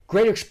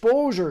Great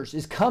exposures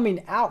is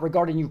coming out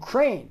regarding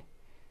Ukraine.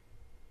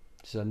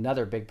 This is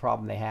another big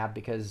problem they have,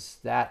 because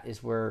that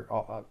is where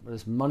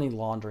there's money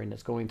laundering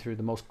that's going through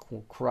the most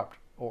corrupt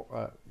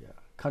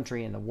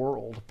country in the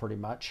world, pretty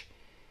much.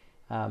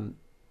 Laura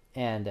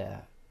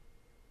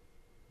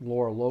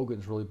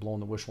Logan's really blown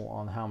the whistle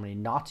on how many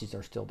Nazis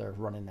are still there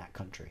running that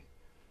country,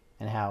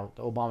 and how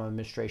the Obama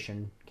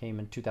administration came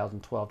in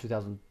 2012,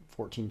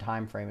 2014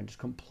 timeframe and just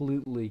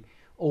completely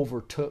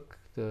overtook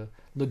the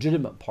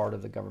legitimate part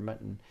of the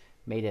government and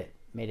made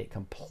it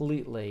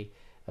completely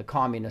a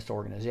communist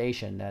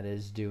organization that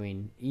is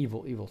doing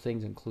evil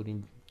things,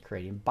 including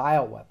creating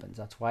bioweapons.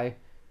 That's why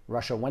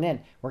Russia went in.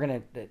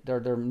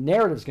 Their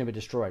narrative is going to be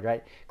destroyed,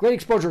 right? Great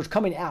exposure is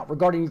coming out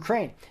regarding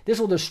Ukraine. This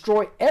will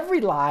destroy every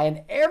lie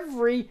and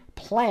every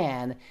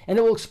plan, and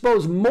it will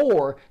expose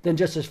more than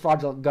just this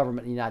fraudulent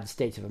government in the United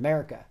States of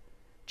America.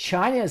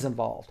 China is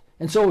involved,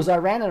 and so is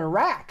Iran and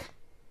Iraq.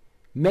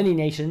 Many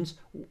nations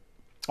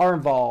are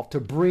involved to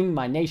bring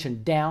my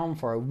nation down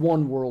for a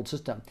one world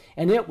system,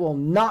 and it will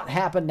not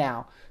happen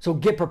now. So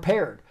get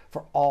prepared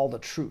for all the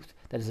truth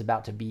that is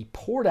about to be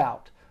poured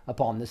out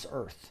upon this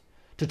earth,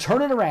 to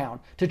turn it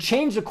around, to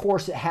change the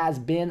course it has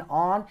been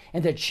on,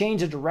 and to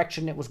change the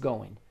direction it was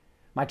going.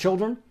 My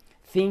children,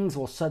 things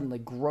will suddenly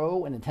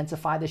grow and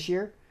intensify this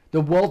year.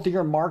 The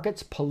wealthier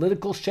markets,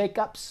 political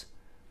shakeups,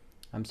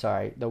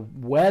 the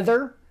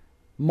weather,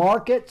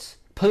 markets,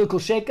 political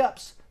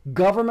shakeups,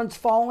 governments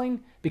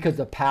falling, because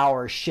the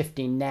power is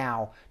shifting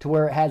now to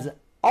where it has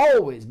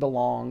always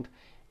belonged,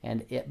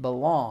 and it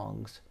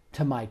belongs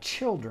to my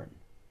children,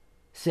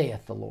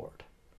 saith the Lord.